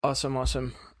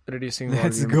Awesome. Reducing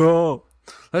Let's volume. go.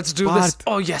 Let's do this.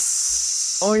 Oh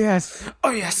yes. Oh yes.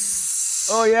 Oh yes.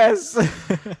 Oh yes. There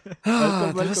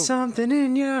welcome. was something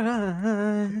in your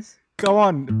eyes. Come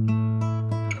on.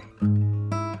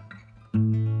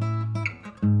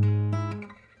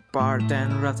 Bart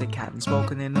and Ruthick hadn't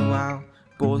spoken in a while.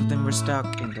 Both of them were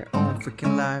stuck in their own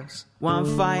freaking lives. One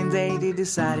fine day they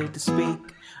decided to speak.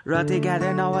 Ruthick had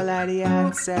a novel idea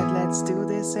and said, let's do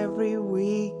this every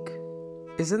week.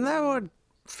 Isn't that what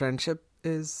friendship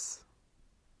is?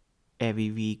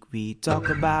 Every week we talk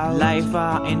about life,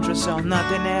 our interests, or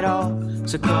nothing at all.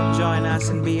 So come join us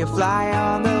and be a fly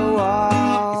on the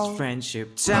wall. It's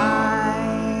friendship time.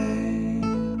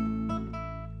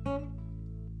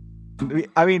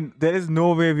 I mean, there is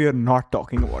no way we are not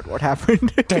talking about what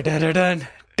happened. Dun, dun, dun,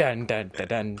 dun,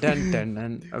 dun, dun,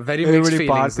 dun. Very mixed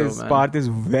feelings though, man. Parth is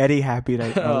very happy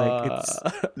right now. Like it's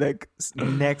like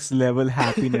next level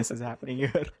happiness is happening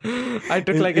here. I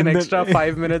took like an extra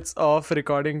 5 minutes of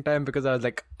recording time because I was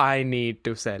like, I need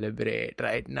to celebrate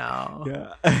right now.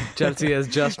 Yeah. Chelsea has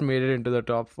just made it into the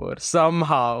top 4.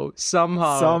 Somehow.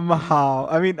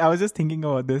 I mean, I was just thinking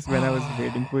about this when I was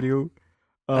waiting for you.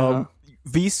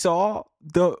 We saw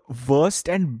the worst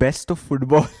and best of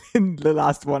football in the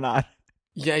last 1 hour.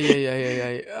 Yeah.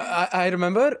 I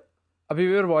remember we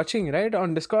were watching, right,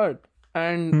 on Discord.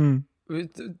 And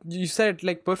you said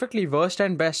like perfectly worst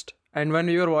and best. And when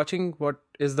we were watching what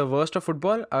is the worst of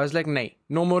football, I was like, nay,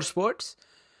 no more sports.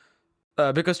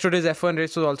 Because today's F1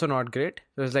 race was also not great.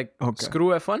 It was like, screw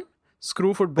F1,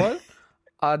 screw football.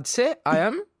 I'd say I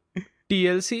am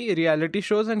TLC, reality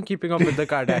shows, and keeping up with the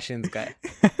Kardashians guy.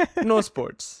 No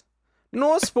sports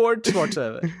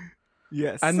whatsoever.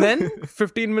 Yes. And then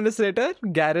 15 minutes later,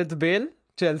 Gareth Bale,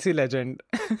 Chelsea legend.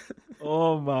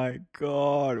 Oh my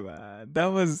god, man. That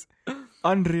was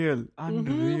unreal.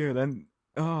 And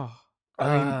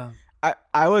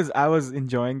I was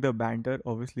enjoying the banter,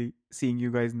 obviously seeing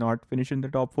you guys not finish in the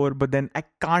top 4, but then I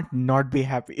can't not be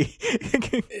happy.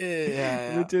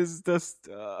 Yeah. Which is just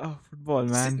football,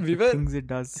 man. See, the things it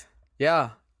does.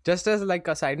 Yeah. Just as like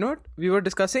a side note, we were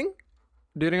discussing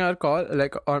during our call,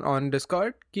 like on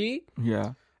Discord, ki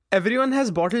everyone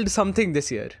has bottled something this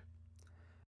year.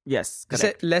 Yes, Say,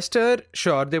 correct. Leicester,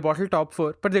 sure, they bottled top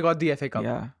 4, but they got the FA Cup.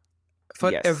 Yeah.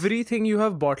 For Yes. everything you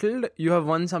have bottled, you have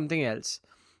won something else.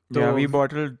 Yeah, we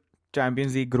bottled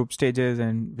Champions League group stages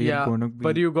and we are going to be...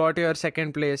 But you got your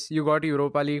second place. You got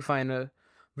Europa League final.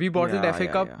 We bottled FA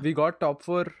Cup. Yeah. We got top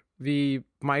 4. We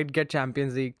might get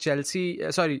Champions League.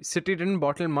 City didn't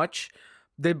bottle much.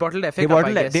 They bottled FA Cup,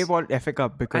 I guess. They bottled FA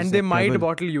Cup because... And they might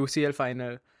bottle UCL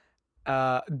final.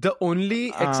 The only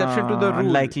exception to the rule...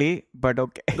 Unlikely, but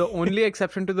okay. The only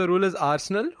exception to the rule is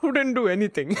Arsenal, who didn't do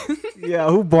anything. Yeah,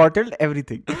 who bottled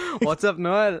everything. What's up,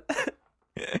 Noel?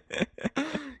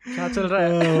 क्या चल रहा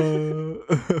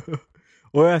है?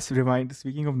 Oh yes,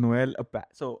 speaking of Noel,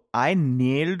 so I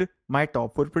nailed my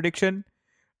top 4 prediction.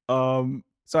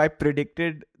 So I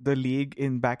predicted the league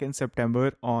back in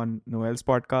September on Noel's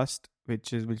podcast,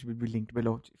 which will be linked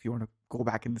below if you want to go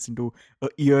back and listen to a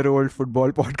year-old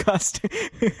football podcast.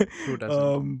 Who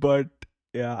doesn't? But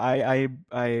yeah,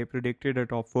 I predicted a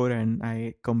top 4 and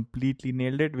I completely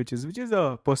nailed it, which is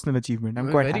a personal achievement.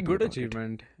 I'm quite very happy good about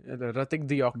achievement. Ratik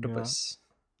the Octopus.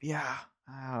 Yeah.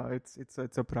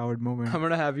 It's a proud moment. I'm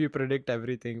gonna have you predict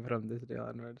everything from this day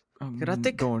onwards.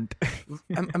 Ratik, don't.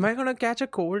 am I gonna catch a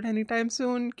cold anytime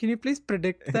soon? Can you please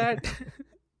predict that?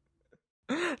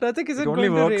 Ratik, is it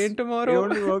going to rain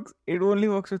tomorrow? It only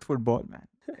works with football, man.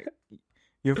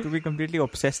 You have to be completely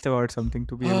obsessed about something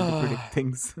to be able to predict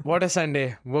things. What a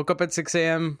Sunday. Woke up at 6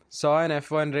 a.m., saw an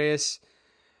F1 race,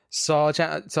 saw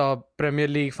Premier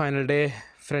League final day,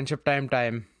 friendship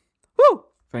time. Woo!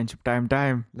 Friendship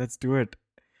time. Let's do it.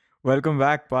 Welcome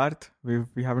back, Parth.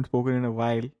 We haven't spoken in a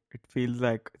while. It feels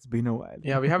like it's been a while.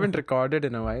 Yeah, we haven't recorded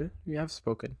in a while. We have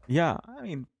spoken. Yeah, I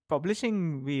mean,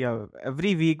 publishing,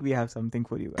 every week we have something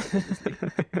for you guys.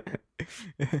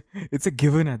 It's a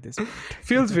given at this point.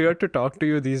 Feels weird to talk to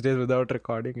you these days without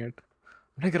recording it.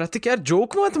 Like, Ratik, yaar,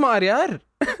 joke mat maar, yaar.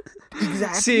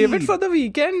 Exactly. Save it for the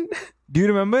weekend. Do you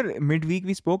remember midweek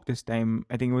we spoke this time?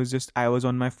 I think it was just I was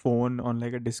on my phone on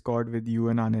like a Discord with you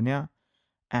and Ananya,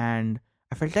 and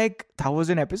I felt like that was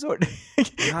an episode.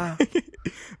 Yeah.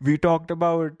 We talked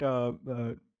about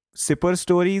sipper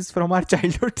stories from our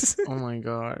childhoods. Oh my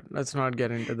god, let's not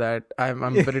get into that.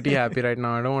 I'm pretty happy right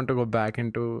now. I don't want to go back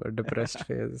into a depressed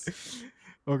phase.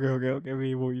 Okay.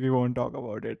 We won't talk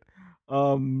about it.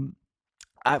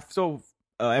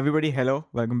 Everybody, hello.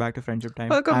 Welcome back to Friendship Time.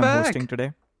 Welcome I'm back. hosting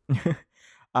today.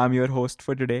 I'm your host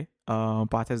for today.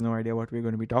 Path has no idea what we're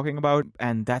going to be talking about,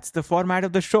 and that's the format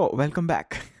of the show. Welcome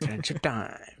back. Friendship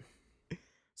time.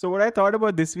 So what I thought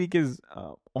about this week is,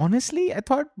 honestly, I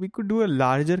thought we could do a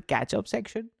larger catch-up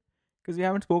section because we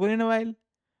haven't spoken in a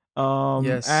while.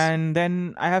 Yes. And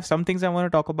then I have some things I want to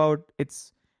talk about.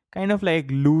 It's kind of like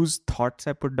loose thoughts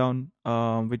I put down,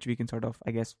 which we can sort of,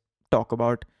 I guess, talk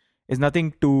about. It's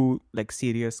nothing too like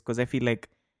serious because I feel like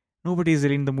nobody's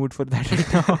really in the mood for that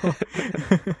right now.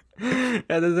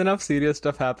 Yeah, there's enough serious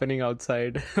stuff happening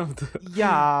outside of the...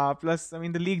 Yeah, plus I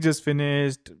mean the league just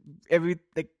finished.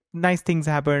 Nice things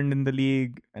happened in the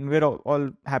league, and we're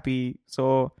all happy.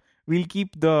 So we'll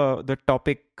keep the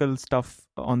topical stuff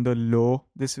on the low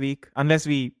this week, unless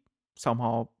we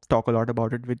somehow talk a lot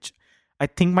about it, which I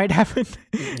think might happen.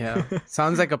 Yeah,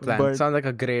 sounds like a plan. But- Sounds like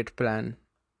a great plan.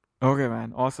 Okay,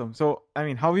 man, awesome. So I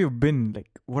mean, how have you been? Like,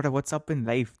 what's up in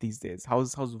life these days?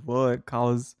 How's work?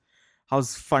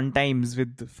 How's fun times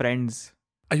with friends?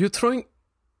 Are you throwing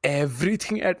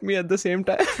everything at me at the same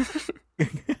time?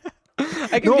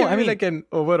 I can No, give I you mean- like an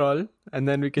overall, and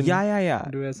then we can Yeah.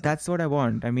 do as... That's what I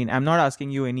want. I mean, I'm not asking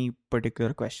you any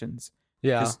particular questions.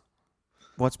 Yeah. Just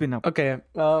what's been up? Okay.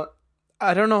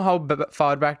 I don't know how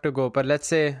far back to go, but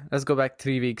let's go back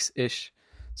 3 weeks ish.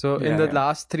 So in the Yeah.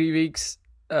 last 3 weeks,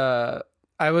 I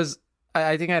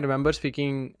think I remember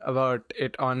speaking about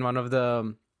it on one of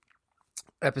the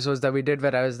episodes that we did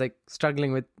where I was like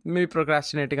struggling with maybe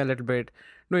procrastinating a little bit,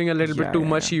 doing a little bit too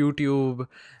much YouTube,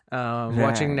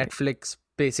 watching Right. Netflix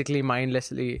basically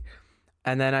mindlessly.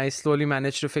 And then I slowly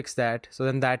managed to fix that. So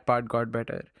then that part got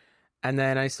better. And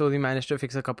then I slowly managed to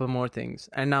fix a couple more things.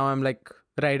 And now I'm like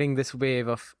riding this wave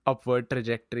of upward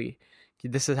trajectory.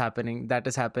 This is happening, that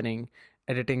is happening,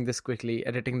 editing this quickly,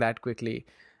 editing that quickly.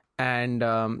 And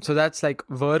so that's like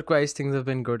work-wise things have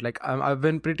been good. Like I've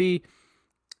been pretty,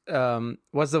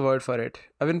 what's the word for it?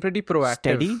 I've been pretty proactive.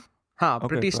 Steady? Okay,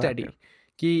 Pretty steady. proactive.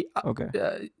 Ki,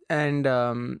 Okay. and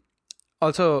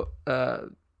also,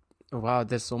 wow,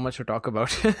 there's so much to talk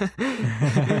about.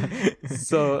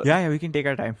 So yeah, we can take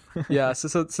our time. yeah,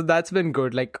 so that's been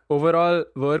good. Like overall,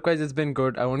 work-wise, it's been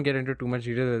good. I won't get into too much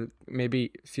detail.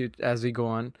 Maybe as we go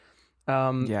on.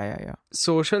 Yeah.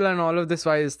 Social and all of this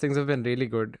wise, things have been really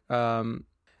good. When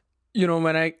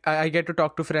I get to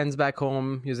talk to friends back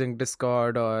home using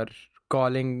Discord or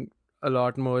calling a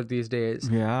lot more these days.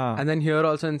 Yeah. And then here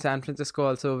also in San Francisco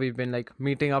also we've been like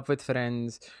meeting up with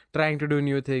friends, trying to do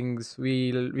new things.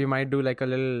 We might do like a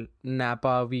little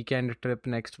Napa weekend trip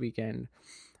next weekend.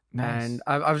 Nice. And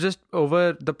I've just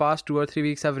over the past 2 or 3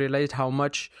 weeks I've realized how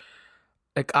much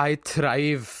like I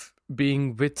thrive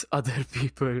being with other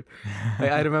people.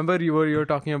 Like, I remember you were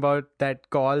talking about that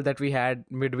call that we had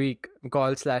midweek,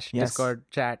 call/Discord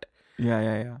chat.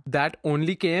 Yeah. That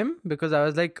only came because I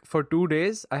was like, for 2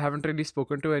 days, I haven't really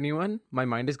spoken to anyone. My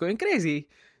mind is going crazy.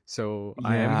 So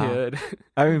I am Yeah. here.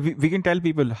 I mean, we can tell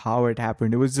people how it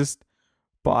happened. It was just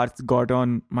Parth got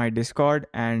on my Discord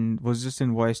and was just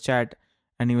in voice chat,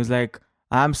 and he was like,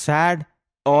 "I'm sad.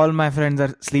 All my friends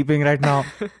are sleeping right now."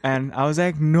 And I was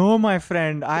like, "No, my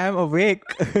friend, I am awake."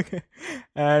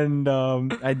 And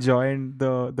I joined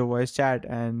the voice chat,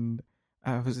 and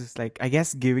I was just like, I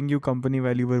guess giving you company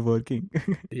while you were working.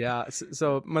 Yeah.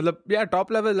 So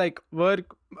top level, like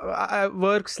work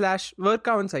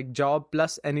counts like job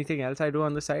plus anything else I do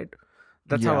on the side.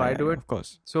 That's how I do it. Of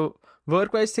course. So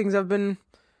work-wise things have been,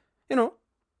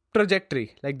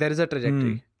 trajectory. Like there is a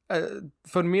trajectory.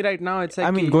 For me right now, it's like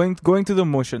I mean, going through the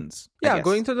motions. I yeah, guess.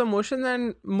 going through the motion,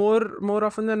 and more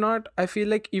often than not, I feel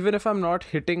like even if I'm not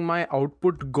hitting my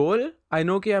output goal, I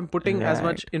know I'm putting as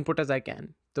much input as I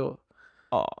can. So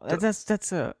Oh,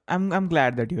 I'm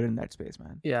glad that you're in that space,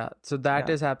 man. yeah, so that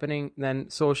is happening. Then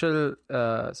social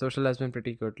has been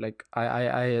pretty good. Like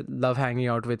I love hanging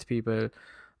out with people.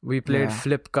 We played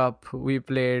Flip Cup. We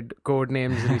played Code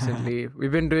Names recently.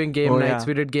 We've been doing game nights. Yeah.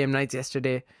 We did game nights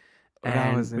yesterday, That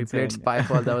and was we played insane.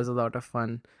 Spyfall. That was a lot of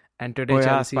fun. And today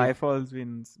Chelsea. Spyfall's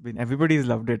been everybody's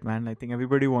loved it, man. I think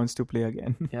everybody wants to play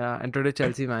again. Yeah, and today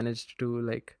Chelsea managed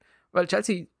to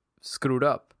Chelsea screwed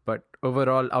up, but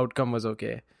overall outcome was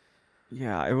okay.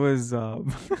 Yeah, it was.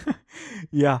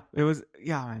 Yeah,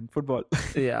 man. Football.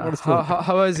 Yeah. What a sport.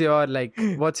 How was your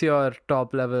what's your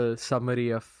top level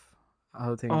summary of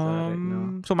how things are right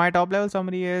now? So my top level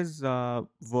summary is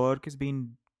work has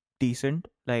been decent,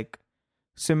 like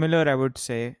similar, I would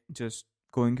say. Just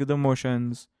going through the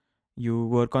motions. You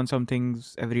work on some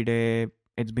things every day.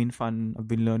 It's been fun. I've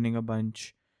been learning a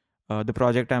bunch. The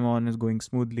project I'm on is going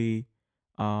smoothly.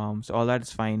 So all that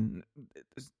is fine.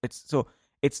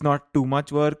 It's not too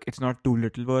much work. It's not too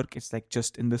little work. It's like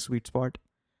just in the sweet spot.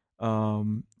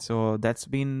 So that's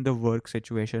been the work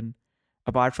situation.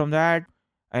 Apart from that,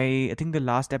 I think the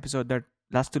last episode that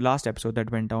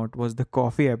went out was the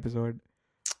coffee episode,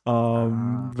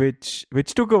 which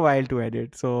took a while to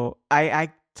edit. So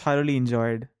I thoroughly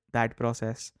enjoyed that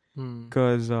process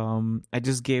because I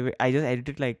just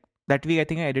edited like that week. I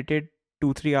think I edited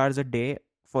 2-3 hours a day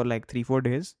for like 3-4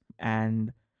 days,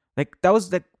 and like that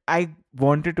was like I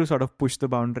wanted to sort of push the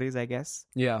boundaries, I guess.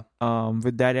 Yeah.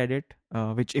 With that edit,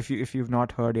 which if you've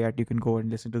not heard yet, you can go and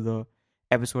listen to the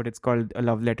episode. It's called A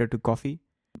Love Letter to Coffee,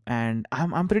 and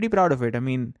I'm pretty proud of it. I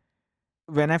mean,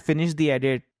 when I finished the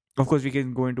edit, of course we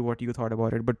can go into what you thought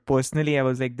about it, but personally I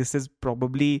was like, this is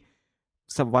probably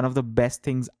one of the best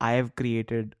things I have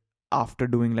created after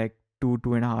doing like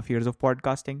 2.5 years of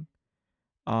podcasting.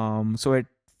 So it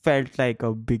felt like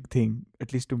a big thing,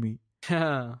 at least to me.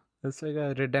 Yeah, it's like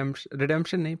a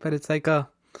redemption, nahi, but it's like a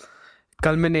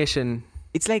culmination.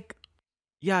 It's like,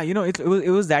 yeah, it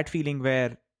was that feeling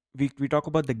where we talk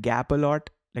about the gap a lot,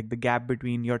 like the gap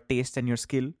between your taste and your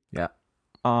skill. Yeah.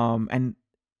 And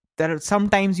there are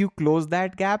sometimes you close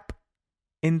that gap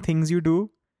in things you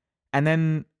do, and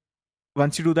then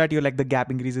once you do that, you're like the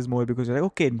gap increases more because you're like,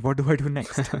 okay, what do I do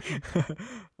next?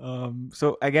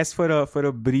 So I guess for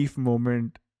a brief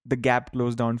moment, the gap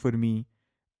closed down for me,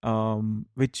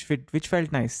 which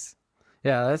felt nice.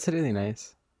 Yeah, that's really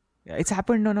nice. Yeah, it's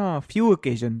happened on a few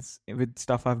occasions with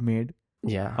stuff I've made.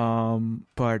 Yeah.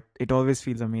 But it always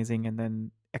feels amazing, and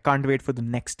then I can't wait for the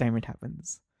next time it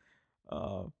happens.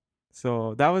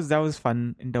 So that was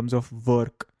fun in terms of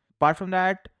work. Apart from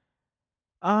that,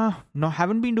 no,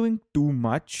 haven't been doing too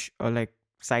much like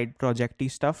side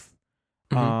projecty stuff.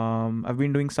 I've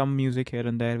been doing some music here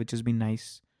and there, which has been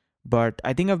nice. But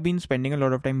I think I've been spending a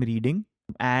lot of time reading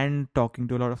and talking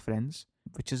to a lot of friends,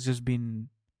 which has just been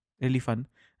really fun.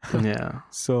 Yeah.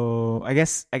 So I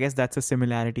guess that's a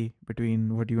similarity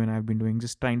between what you and I have been doing,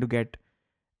 just trying to get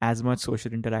as much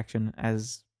social interaction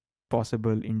as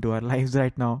possible into our lives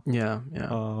right now. Yeah.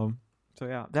 So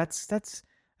yeah, that's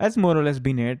more or less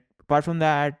been it. Apart from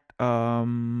that,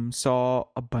 saw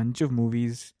a bunch of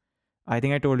movies. I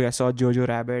think I told you I saw Jojo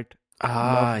Rabbit.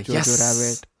 Loved Jojo Yes.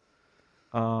 Rabbit.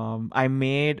 I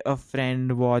made a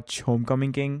friend watch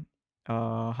Homecoming King.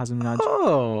 Hazan Minaj.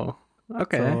 Oh,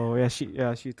 okay. So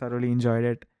yeah, she thoroughly enjoyed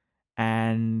it,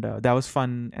 and that was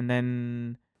fun. And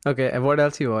then Okay, and what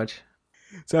else you watch?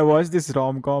 so I watched this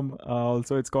rom-com.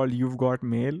 Also, it's called You've Got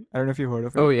Mail. I don't know if you've heard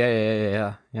of it. Oh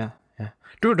yeah.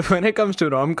 Dude, when it comes to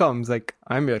rom-coms, like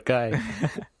I'm your guy.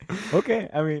 Okay,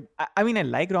 I mean, I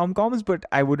like rom-coms, but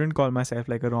I wouldn't call myself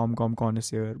like a rom-com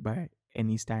connoisseur by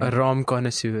any A standard. rom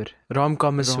connoisseur.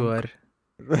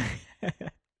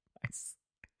 Nice.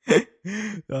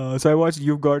 So I watched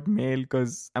You've Got Mail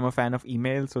because I'm a fan of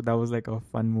email, so that was like a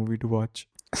fun movie to watch.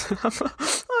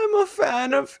 I'm a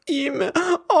fan of email.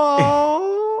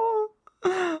 Oh,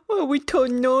 we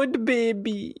don't know the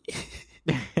baby.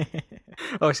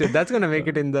 Oh shit, that's gonna make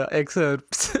it in the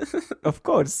excerpts. Of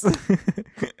course. So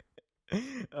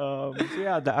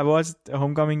yeah, I watched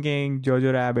Homecoming King,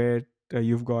 Jojo Rabbit,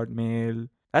 You've Got Mail.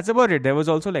 That's about it. There was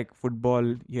also like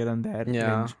football here and there.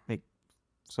 Yeah.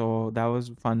 So that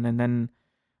was fun. And then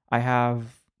I have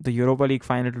the Europa League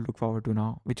final to look forward to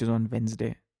now, which is on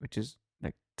Wednesday, which is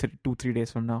like 2-3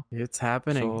 days from now. It's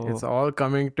happening. So- It's all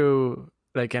coming to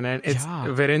like an end. Yeah.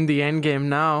 We're in the end game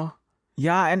now.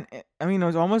 Yeah, and I mean,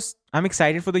 I'm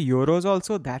excited for the Euros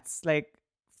also. That's like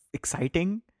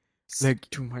exciting. It's Like-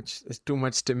 too much. It's too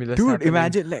much stimulus. Dude, happening.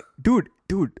 imagine like, dude,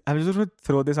 I'm just gonna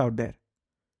throw this out there.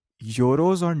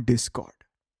 Euros on Discord.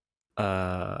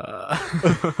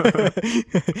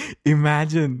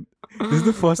 Imagine. This is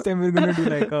the first time we're gonna do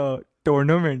like a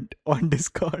tournament on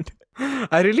Discord.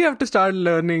 I really have to start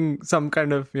learning some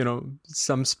kind of,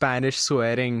 some Spanish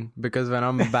swearing because when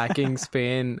I'm backing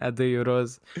Spain at the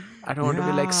Euros, I don't want to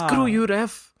be like, Yeah. screw you,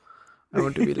 ref. I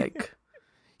want to be like,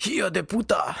 hijo de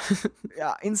puta.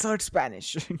 Yeah, insert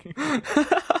Spanish.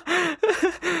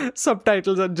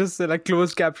 Subtitles are just like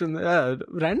closed caption.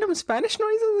 Random Spanish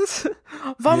noises.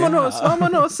 Vámonos,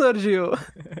 vámonos, Sergio.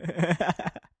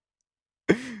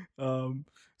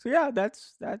 So yeah,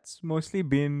 that's mostly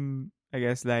been, I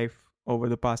guess, life over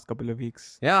the past couple of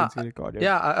weeks Yeah, since we recorded.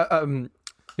 Yeah,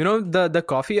 the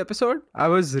coffee episode, I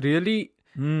was really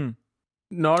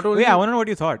not only... I want to know what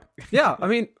you thought. Yeah, I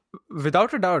mean,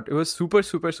 without a doubt, it was super,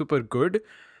 super, super good.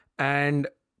 And,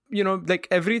 like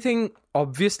everything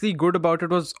obviously good about it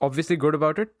was obviously good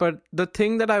about it. But the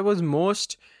thing that I was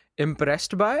most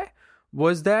impressed by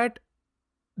was that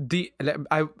the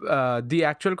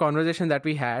actual conversation that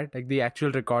we had, like the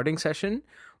actual recording session,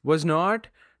 was not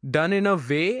done in a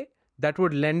way that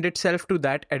would lend itself to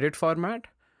that edit format,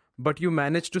 but you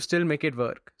managed to still make it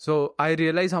work. So I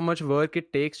realize how much work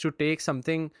it takes to take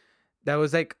something that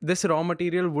was like, this raw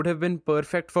material would have been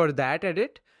perfect for that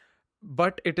edit,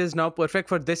 but it is now perfect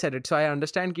for this edit. So I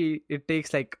understand it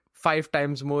takes like 5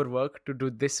 times more work to do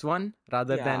this one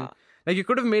rather than, like, you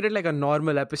could have made it like a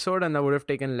normal episode and that would have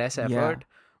taken less effort.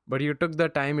 But you took the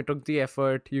time, you took the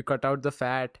effort, you cut out the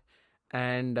fat,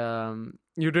 and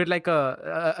you did like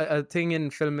a thing in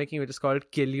filmmaking which is called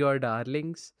kill your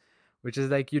darlings, which is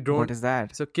like, you don't. What is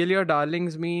that? So kill your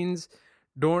darlings means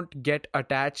don't get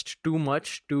attached too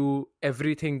much to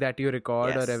everything that you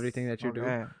record or everything that you do.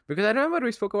 Because I remember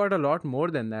we spoke about a lot more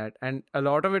than that, and a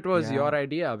lot of it was your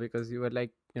idea because you were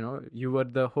like, you were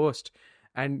the host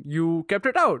and you kept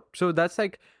it out. So that's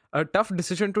like a tough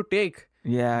decision to take.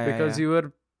 Because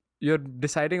you're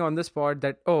deciding on the spot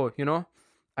that,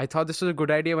 I thought this was a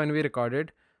good idea when we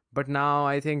recorded, but now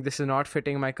I think this is not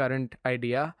fitting my current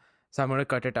idea, so I'm going to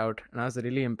cut it out. And I was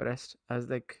really impressed. I was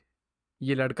like,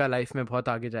 ये लड़का life में बहुत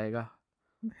आगे जाएगा.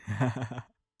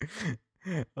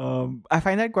 I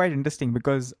find that quite interesting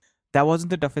because that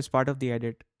wasn't the toughest part of the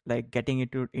edit, like getting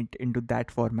into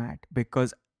that format,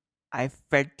 because I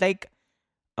felt like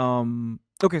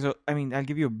okay, so I mean, I'll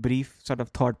give you a brief sort of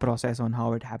thought process on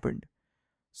how it happened.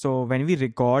 So when we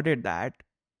recorded that,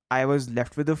 I was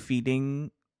left with a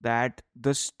feeling that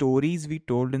the stories we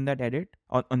told in that edit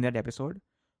on that episode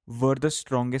were the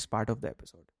strongest part of the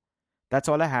episode. That's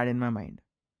all I had in my mind.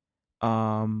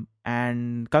 And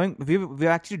we've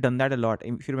actually done that a lot.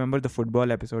 If you remember the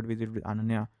football episode we did with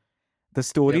Ananya, the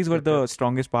stories were the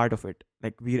strongest part of it.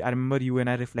 Like I remember you and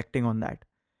I reflecting on that.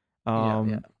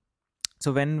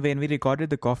 So when we recorded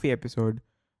the coffee episode,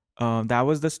 that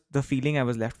was the feeling I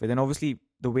was left with. And obviously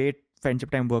the way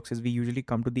Friendship Time works is we usually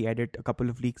come to the edit a couple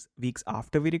of weeks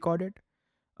after we record it,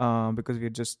 because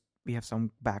we have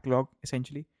some backlog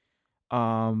essentially.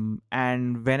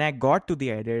 And when I got to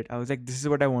the edit, I was like, this is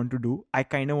what I want to do. I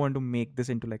kind of want to make this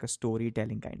into like a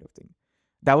storytelling kind of thing.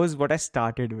 That was what I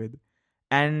started with.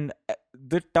 And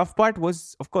the tough part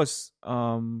was, of course,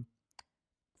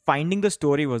 finding the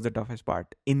story was the toughest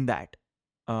part in that.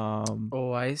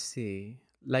 Oh, I see.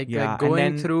 Like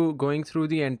going through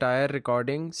the entire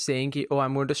recording, saying,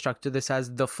 I'm going to structure this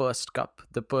as the first cup,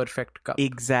 the perfect cup.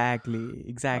 Exactly.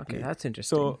 Okay, that's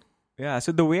interesting. So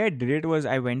the way I did it was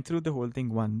I went through the whole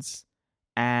thing once,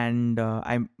 and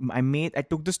I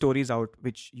took the stories out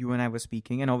which you and I were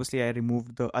speaking, and obviously I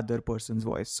removed the other person's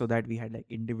voice so that we had like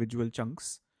individual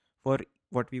chunks for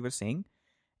what we were saying,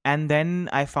 and then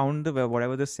I found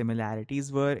whatever the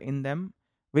similarities were in them,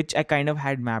 which I kind of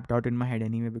had mapped out in my head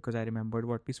anyway because I remembered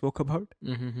what we spoke about.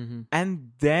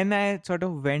 And then I sort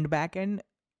of went back and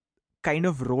kind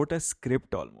of wrote a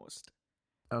script almost.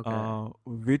 Okay.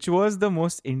 Which was the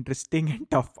most interesting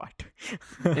and tough part.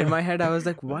 In my head, I was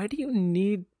like, why do you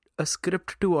need a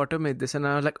script to automate this? And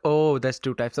I was like, oh, there's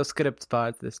 2 types of scripts,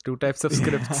 Parth. There's 2 types of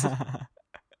scripts.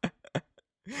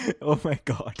 Oh my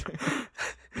God.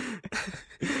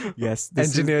 Yes.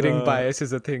 Engineering bias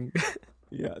is a thing.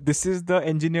 Yeah, this is the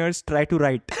engineers try to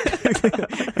write.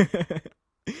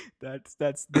 That's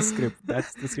the script.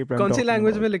 That's the script I'm कौन सी talking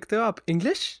language about. में लिखते हो आप?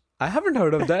 English? I haven't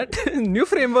heard of that. New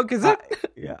framework, is it?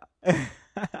 Yeah.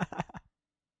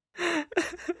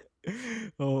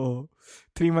 Oh,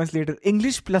 3 months later,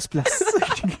 English ++.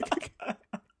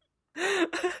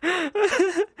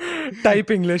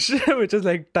 Type English, which is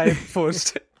like type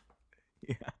forced.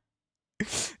 Yeah.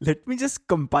 Let me just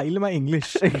compile my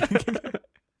English.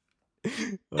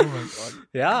 Oh my God.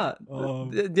 Yeah.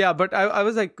 Yeah, but I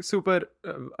was like super,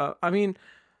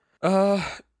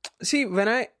 see, when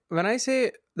I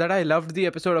say that I loved the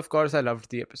episode, of course I loved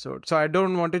the episode. So I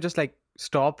don't want to just like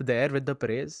stop there with the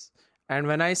praise. And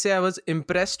when I say I was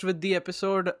impressed with the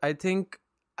episode, I think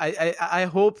I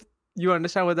hope you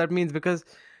understand what that means, because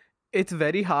it's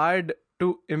very hard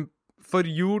for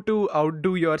you to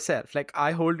outdo yourself. Like,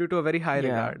 I hold you to a very high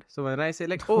regard. So when I say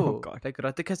like, God. like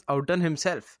Ratik has outdone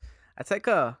himself, that's like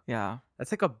a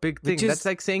big thing. That's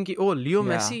like saying, Leo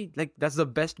Messi, like that's the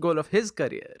best goal of his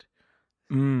career.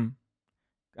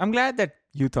 I'm glad that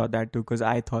you thought that too, because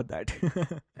I thought that.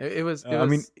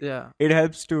 It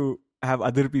helps to have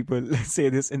other people say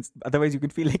this, and otherwise you can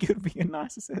feel like you're being a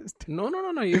narcissist. No.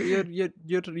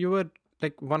 You were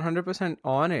like 100%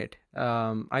 on it.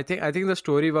 I think the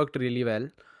story worked really well,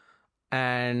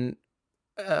 and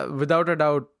without a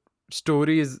doubt,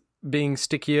 stories being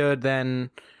stickier than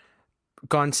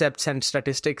concepts and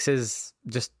statistics is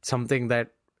just something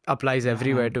that applies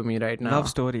everywhere to me right now. Love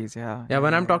stories, yeah.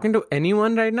 When I'm talking to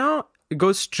anyone right now, it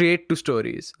goes straight to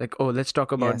stories. Like, oh, let's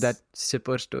talk about Yes. that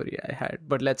sipper story I had,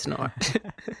 but let's not.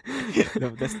 No,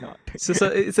 that's not.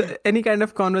 So any kind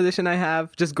of conversation I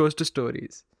have just goes to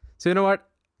stories. So you know what?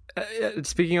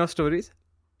 Speaking of stories,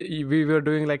 we were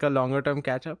doing like a longer term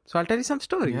catch up. So I'll tell you some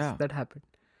stories Yeah. that happened.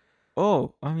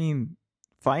 Oh, I mean,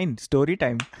 fine. Story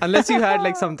time. Unless you had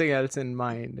like something else in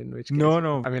mind, in which case,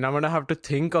 No. I mean, I'm gonna have to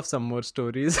think of some more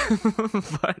stories.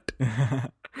 But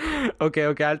okay,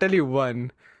 I'll tell you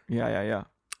one. Yeah.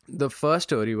 The first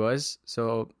story was,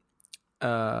 so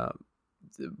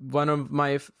one of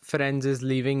my friends is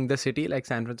leaving the city, like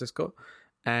San Francisco,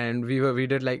 and we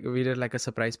did like a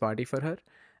surprise party for her.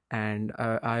 And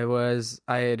I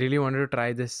really wanted to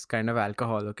try this kind of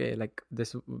alcohol, okay, like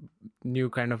this new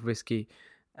kind of whiskey.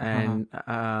 And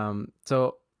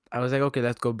so I was like, okay,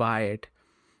 let's go buy it.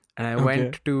 And I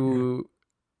went to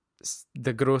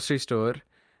the grocery store.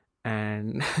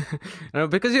 And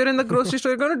because you're in the grocery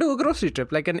store, you're going to do a grocery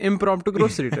trip, like an impromptu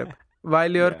grocery trip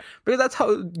while you're because that's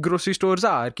how grocery stores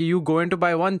are. You go in to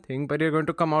buy one thing, but you're going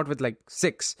to come out with like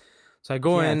 6. So I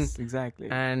go in, exactly,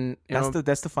 and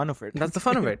that's the fun of it. That's the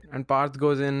fun of it. And Parth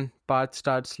goes in, Parth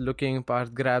starts looking,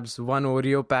 Parth grabs one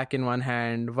Oreo pack in one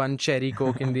hand, one cherry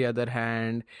Coke in the other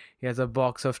hand. He has a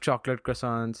box of chocolate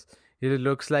croissants. He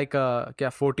looks like a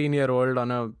 14-year-old on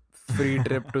a free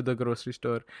trip to the grocery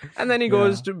store. And then he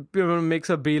goes to makes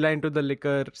a beeline to the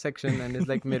liquor section and is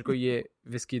like, "Mere ko ye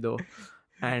whiskey do."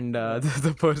 And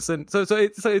the person, so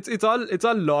it's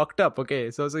all locked up.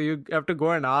 Okay, so you have to go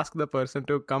and ask the person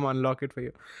to come unlock it for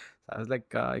you. So I was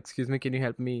like, "Excuse me, can you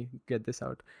help me get this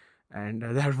out?" And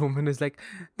that woman is like,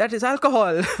 "That is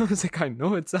alcohol." I was like, "I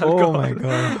know it's alcohol." Oh my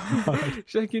god.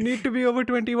 She's like, "You need to be over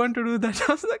 21 to do that."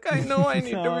 I was like, "I know I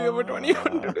need to be over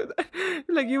 21 to do that."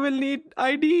 Like, "You will need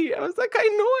ID." I was like, "I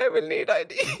know I will need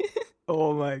ID."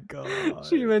 Oh my god.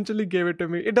 She eventually gave it to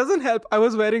me. It doesn't help. I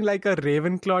was wearing like a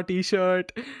Ravenclaw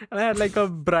t-shirt, and I had like a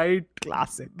bright, not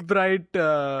bright,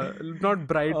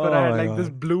 but I had like this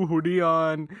blue hoodie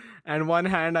on. And one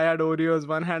hand I had Oreos,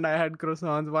 one hand I had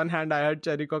croissants, one hand I had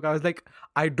cherry Coke. I was like,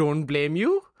 I don't blame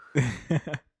you.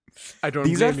 I don't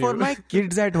These blame are for you. my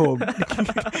kids at home.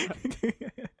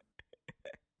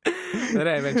 Then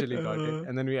I eventually got it,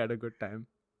 and then we had a good time.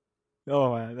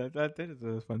 Oh man, that is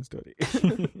a fun story.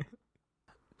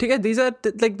 Okay, these are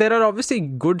like there are obviously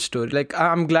good stories. Like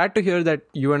I'm glad to hear that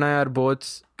you and I are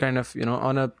both kind of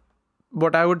on a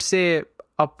what I would say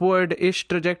upward-ish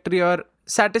trajectory or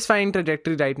satisfying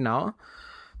trajectory right now.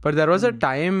 But there was a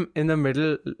time in the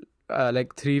middle,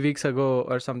 like 3 weeks ago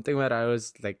or something, where I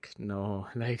was like, no,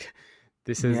 like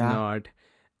this is not.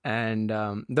 And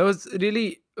there was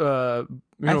really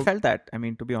I felt that. I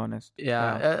mean, to be honest.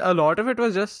 A lot of it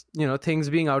was just things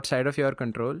being outside of your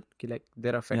control, like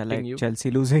they're affecting like you. Chelsea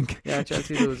losing.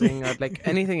 Chelsea losing, or like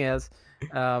anything else.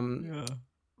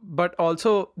 But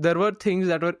also there were things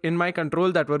that were in my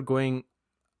control that were going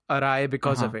awry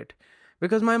because of it.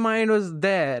 Because my mind was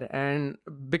there, and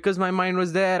because my mind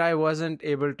was there, I wasn't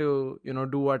able to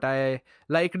do what I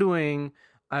like doing.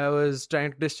 I was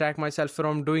trying to distract myself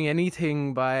from doing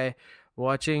anything by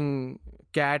watching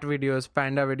cat videos,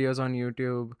 panda videos on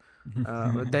YouTube.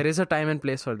 There is a time and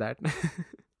place for that.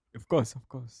 Of course.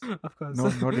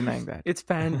 No denying that. It's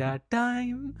panda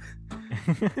time.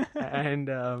 And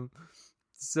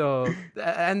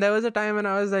and there was a time when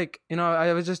I was like,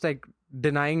 I was just like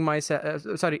denying myself,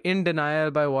 in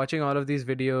denial by watching all of these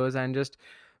videos, and just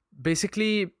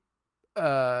basically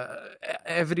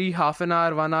every half an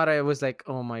hour, 1 hour, I was like,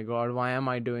 oh my god, why am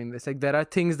I doing this? Like there are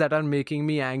things that are making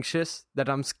me anxious that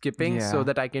I'm skipping so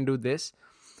that I can do this.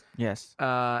 Yes.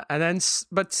 And then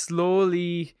but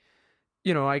slowly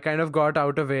I kind of got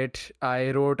out of it.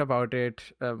 I wrote about it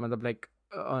like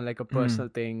on like a personal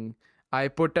thing. I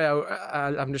put out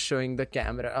I'm just showing the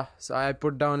camera, so I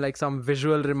put down like some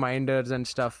visual reminders and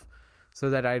stuff so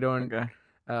that I don't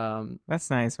that's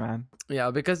nice, man.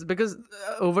 Because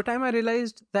over time I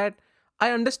realized that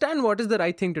I understand what is the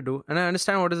right thing to do, and I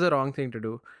understand what is the wrong thing to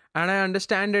do, and I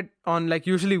understand it on like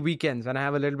usually weekends when I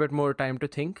have a little bit more time to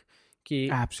think.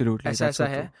 Absolutely. That's so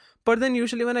true. But then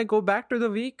usually when I go back to the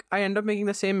week, I end up making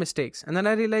the same mistakes, and then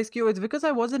I realize it's because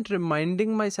I wasn't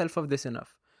reminding myself of this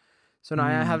enough. So now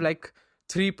I have like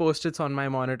 3 post-its on my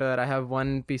monitor. I have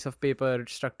 1 piece of paper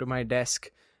stuck to my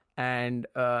desk. And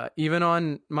even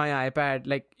on my iPad,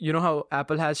 like, how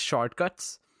Apple has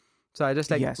shortcuts? So I just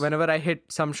like, whenever I hit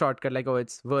some shortcut, like, oh,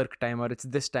 it's work time or it's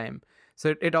this time.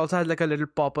 So it also has like a little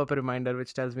pop-up reminder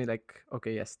which tells me like,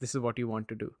 okay, yes, this is what you want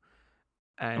to do.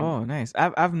 And oh, nice.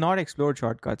 I've not explored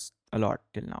shortcuts a lot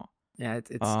till now. Yeah,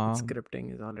 it's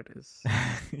scripting is all it is.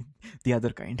 The other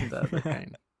kind. The other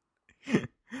kind.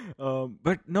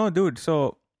 But no, dude.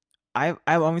 So I've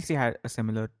obviously had a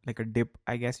similar, like a dip,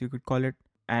 I guess you could call it.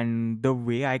 And the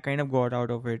way I kind of got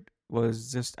out of it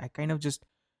was just, I kind of just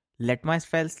let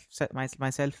myself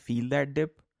feel that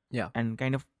dip. Yeah. And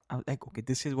kind of, I was like, okay,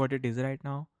 this is what it is right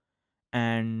now.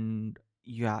 And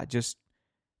yeah, just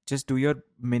do your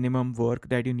minimum work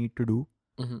that you need to do,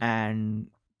 and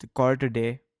to call it a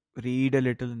day, read a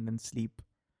little and then sleep.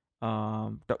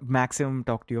 Maximum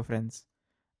talk to your friends.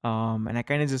 And I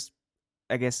kind of just,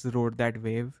 I guess, rode that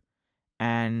wave.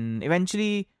 And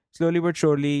eventually, slowly but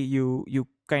surely, you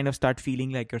kind of start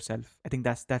feeling like yourself. I think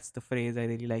that's the phrase I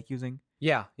really like using.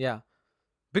 Yeah.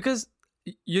 Because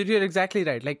you're exactly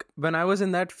right. Like when I was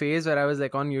in that phase where I was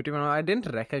like on YouTube and all, I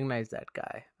didn't recognize that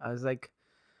guy. I was like,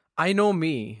 I know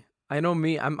me.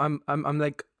 I'm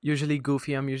like usually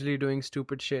goofy. I'm usually doing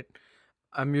stupid shit.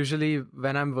 I'm usually,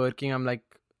 when I'm working, I'm like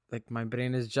my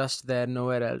brain is just there,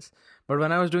 nowhere else. But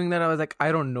when I was doing that, I was like,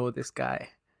 I don't know this guy.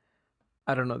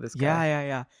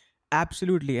 Yeah.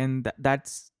 Absolutely. And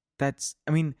that's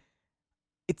I mean,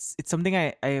 it's something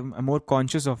I am more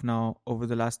conscious of now over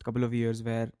the last couple of years,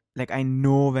 where like I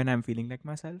know when I'm feeling like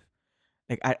myself.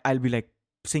 Like I'll be like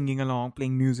singing along,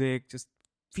 playing music, just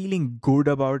feeling good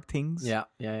about things. Yeah.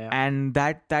 And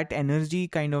that energy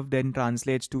kind of then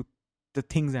translates to the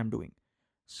things I'm doing.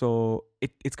 So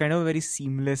it's kind of very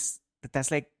seamless.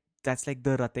 That's like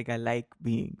the Ratik I like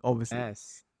being, obviously.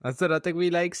 Yes. That's the Ratik we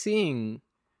like seeing.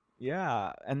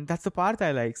 Yeah, and that's the part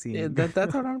I like seeing. Yeah,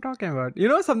 that's what I'm talking about. You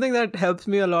know, something that helps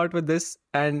me a lot with this,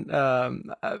 and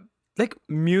like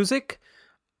music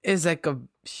is like a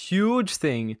huge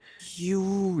thing.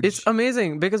 Huge. It's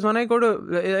amazing because when I go to,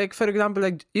 like, for example,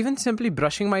 like even simply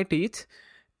brushing my teeth,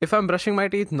 if I'm brushing my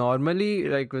teeth normally,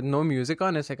 like with no music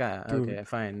on, it's like, okay,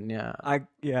 fine, yeah.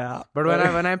 But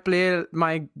when I play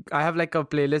I have like a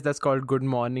playlist that's called Good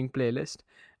Morning Playlist,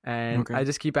 and I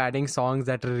just keep adding songs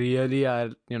that really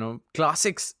are, you know,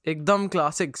 classics, ekdam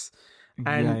classics,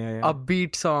 and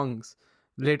upbeat songs.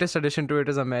 Latest addition to it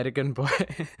is American Boy,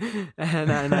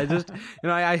 and I just, you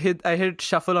know, I hit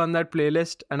shuffle on that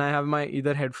playlist, and I have my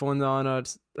either headphones on or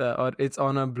it's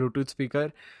on a Bluetooth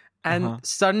speaker. And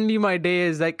suddenly my day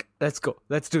is like, let's go,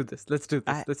 let's do this.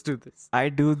 I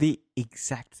do the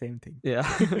exact same thing. Yeah.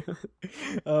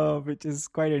 Which is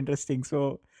quite interesting.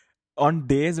 So on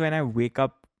days when I wake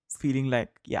up feeling like,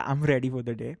 yeah, I'm ready for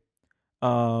the day,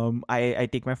 I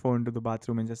take my phone to the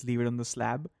bathroom and just leave it on the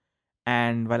slab.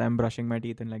 And while I'm brushing my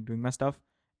teeth and like doing my stuff,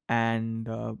 and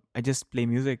I just play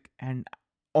music, and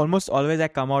almost always I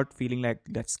come out feeling like,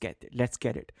 let's get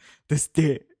it this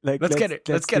day. Like, let's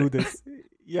do this.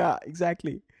 Yeah,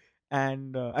 exactly.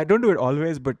 And I don't do it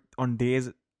always, but on days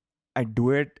I do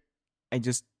it,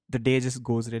 the day just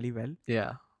goes really well.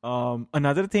 Yeah.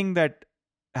 Another thing that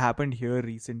happened here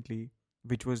recently,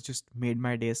 which was just made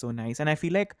my day so nice, and I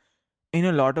feel like in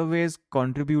a lot of ways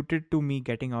contributed to me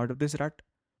getting out of this rut,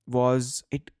 was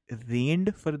it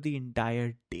rained for the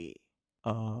entire day.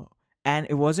 And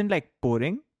it wasn't like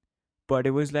pouring, but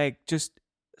it was like just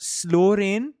slow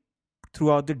rain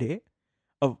throughout the day.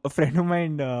 A friend of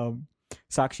mine,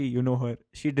 Sakshi, you know her,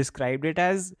 she described it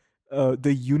as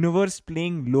the universe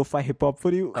playing lo-fi hip-hop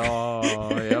for you.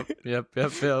 Oh, yep.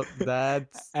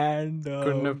 That's... And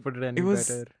couldn't have put it any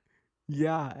better.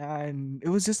 Yeah, and it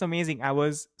was just amazing. I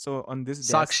was, so on this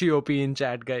desk, Sakshi OP in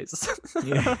chat, guys.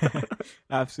 Yeah,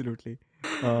 absolutely.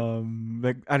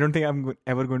 Like, I don't think I'm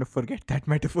ever going to forget that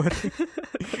metaphor.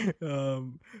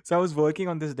 So I was working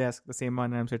on this desk, the same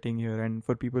one I'm sitting here, and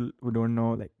for people who don't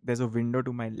know, like, there's a window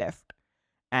to my left,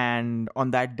 and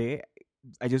on that day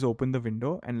I just opened the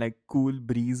window, and like cool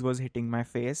breeze was hitting my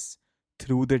face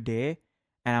through the day,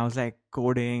 and I was like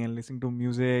coding and listening to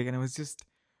music, and it was just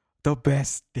the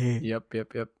best day. Yep.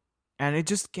 And it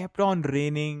just kept on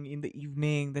raining in the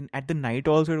evening. Then at the night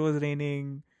also it was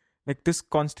raining. Like, this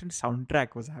constant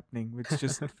soundtrack was happening, which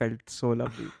just felt so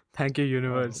lovely. Thank you,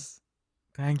 universe.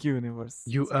 Thank you, universe.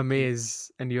 You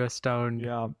amaze and you astound.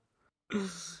 Yeah.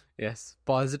 Yes.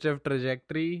 Positive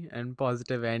trajectory and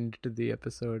positive end to the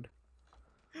episode.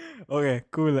 Okay,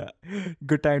 cool.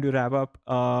 Good time to wrap up.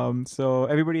 So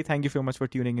everybody, thank you so much for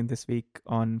tuning in this week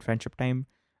on Friendship Time.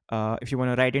 If you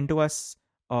want to write into us,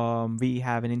 we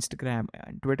have an Instagram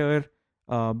and Twitter.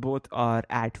 Both are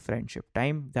at Friendship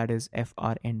Time. That is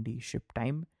FRND Ship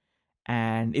Time.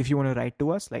 And if you want to write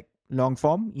to us, like long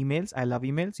form emails, I love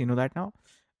emails, you know that now.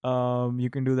 You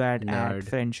can do that at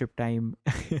friendshiptime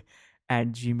at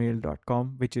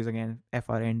gmail.com, which is again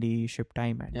FRND Ship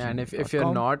Time at gmail.com. And if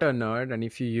you're not a nerd, and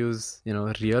if you use, you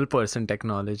know, real person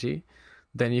technology,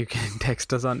 then you can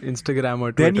text us on Instagram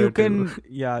or Twitter.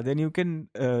 Then you can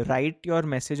write your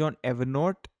message on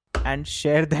Evernote and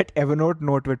share that Evernote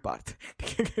note with Parth.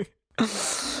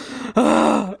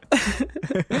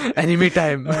 Enemy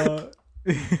time.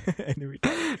 Anyway.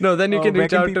 No, then you can where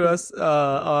reach can out people- to us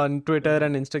on Twitter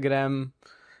and Instagram.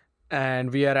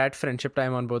 And we are at Friendship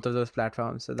Time on both of those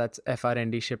platforms. So that's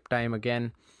FRND Ship Time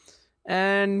again.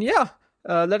 And yeah,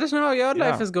 let us know how your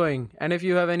life Yeah. is going. And if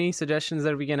you have any suggestions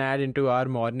that we can add into our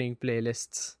morning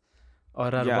playlists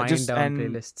or our wind down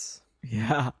playlists.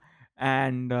 Yeah.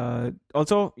 And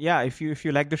also, yeah, if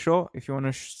you like the show, if you want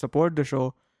to support the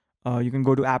show, you can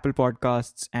go to Apple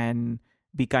Podcasts and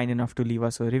be kind enough to leave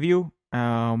us a review.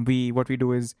 What we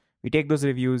do is we take those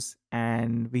reviews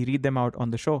and we read them out on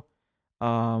the show.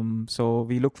 So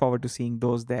we look forward to seeing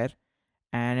those there.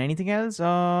 And anything else?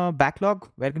 Backlog.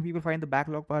 Where can people find the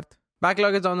backlog, Parth?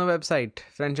 Backlog is on the website,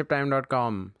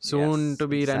 friendshiptime.com. Soon Yes, to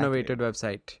be exactly. renovated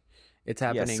website. It's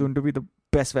happening. Yes, soon to be the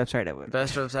best website ever.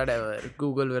 Best website ever.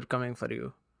 Google, we're coming for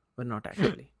you. But not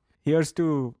actually. Here's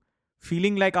to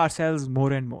feeling like ourselves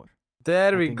more and more.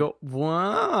 There I we think- go.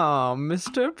 Wow,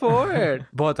 Mr. Poet.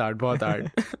 Bahut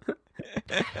hard.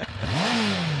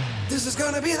 This is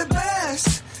gonna be the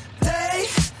best day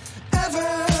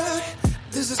ever.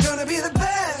 This is gonna be the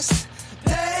best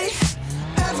day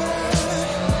ever.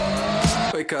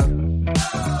 Wake up,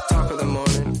 top of the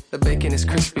morning. The bacon is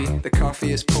crispy, the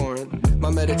coffee is pouring. My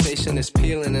meditation is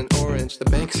peeling an orange. The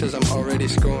bank says I'm already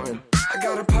scoring. I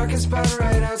got a parking spot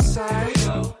right outside.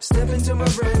 Step into my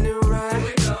brand new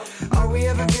ride. All we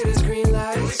ever get is green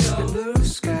lights and blue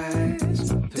skies.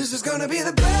 This is gonna be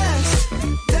the best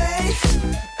day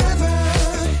ever.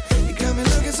 You got me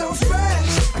looking so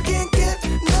fresh. I can't get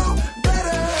no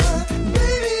better.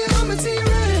 Baby, I'm a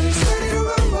T-Rex, ready to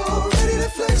rumble, ready to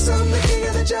flex. I'm the king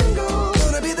of the jungle.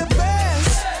 Gonna be the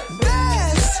best.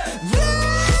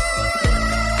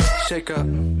 Shake up.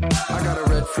 I got a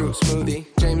red fruit smoothie.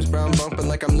 James Brown bumping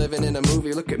like I'm living in a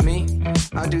movie. Look at me.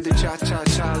 I do the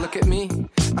cha-cha-cha. Look at me.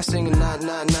 I sing a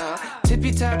na-na-na.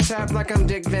 Tippy-tap-tap like I'm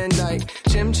Dick Van Dyke.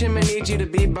 Chim-chim, I need you to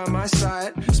be by my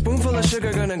side. Spoonful of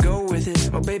sugar, gonna go with it.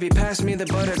 Oh, baby, pass me the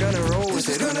butter, gonna roll with it. This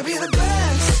is gonna be the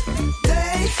best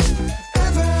day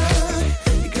ever.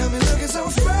 You got me looking so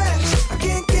fresh. I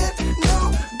can't get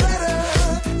no better.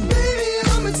 Baby,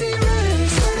 I'm a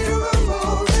T-Rex, ready to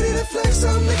rumble, ready to flex.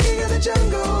 I'm the king of the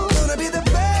jungle. Gonna be the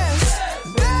best.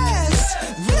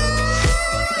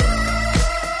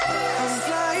 I'm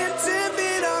flying 10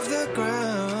 feet off the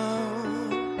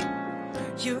ground.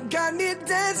 You got me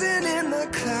dancing in the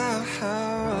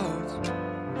clouds.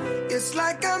 It's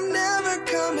like I'm never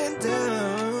coming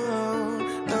down.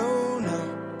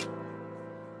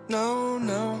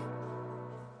 No.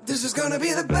 This is gonna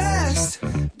be the best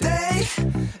day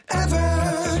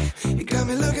ever. You got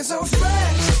me looking so fresh.